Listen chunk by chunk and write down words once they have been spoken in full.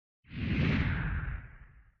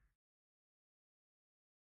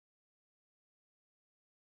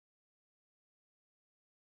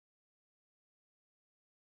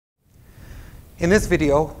In this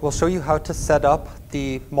video, we'll show you how to set up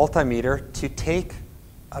the multimeter to take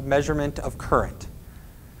a measurement of current.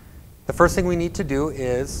 The first thing we need to do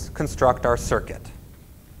is construct our circuit.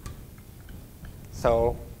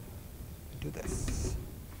 So, do this.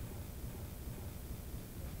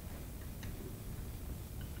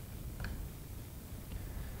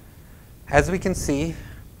 As we can see,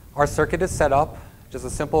 our circuit is set up, just a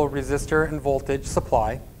simple resistor and voltage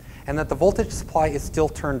supply, and that the voltage supply is still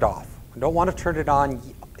turned off. We don't want to turn it on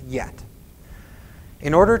yet.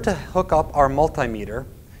 In order to hook up our multimeter,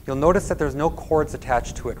 you'll notice that there's no cords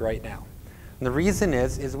attached to it right now. And the reason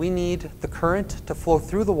is we need the current to flow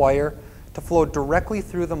through the wire, to flow directly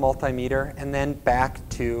through the multimeter, and then back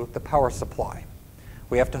to the power supply.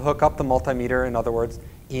 We have to hook up the multimeter, in other words,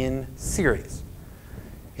 in series.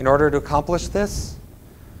 In order to accomplish this,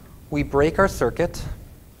 we break our circuit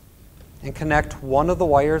and connect one of the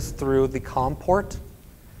wires through the COM port.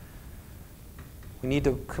 We need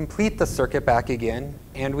to complete the circuit back again,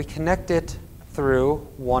 and we connect it through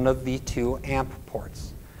one of the 2 amp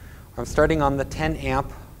ports. I'm starting on the 10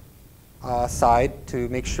 amp side to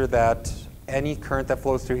make sure that any current that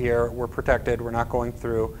flows through here, we're protected. We're not going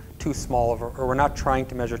through too small of or we're not trying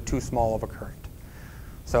to measure too small of a current.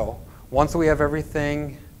 So once we have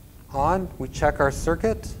everything on, we check our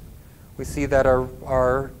circuit. We see that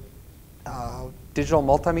our digital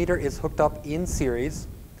multimeter is hooked up in series.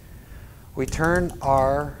 We turn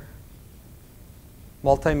our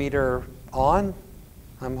multimeter on.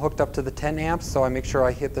 I'm hooked up to the 10 amps, so I make sure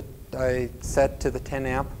I set to the 10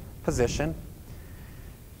 amp position.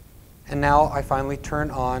 And now I finally turn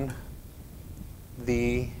on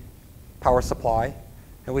the power supply,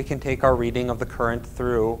 and we can take our reading of the current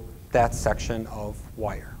through that section of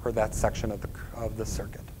wire, or that section of the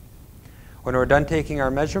circuit. When we're done taking our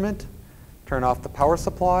measurement, turn off the power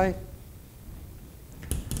supply,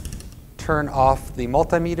 turn off the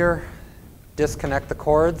multimeter, disconnect the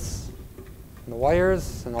cords and the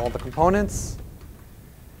wires and all the components,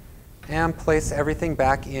 and place everything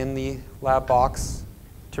back in the lab box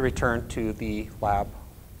to return to the lab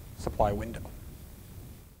supply window.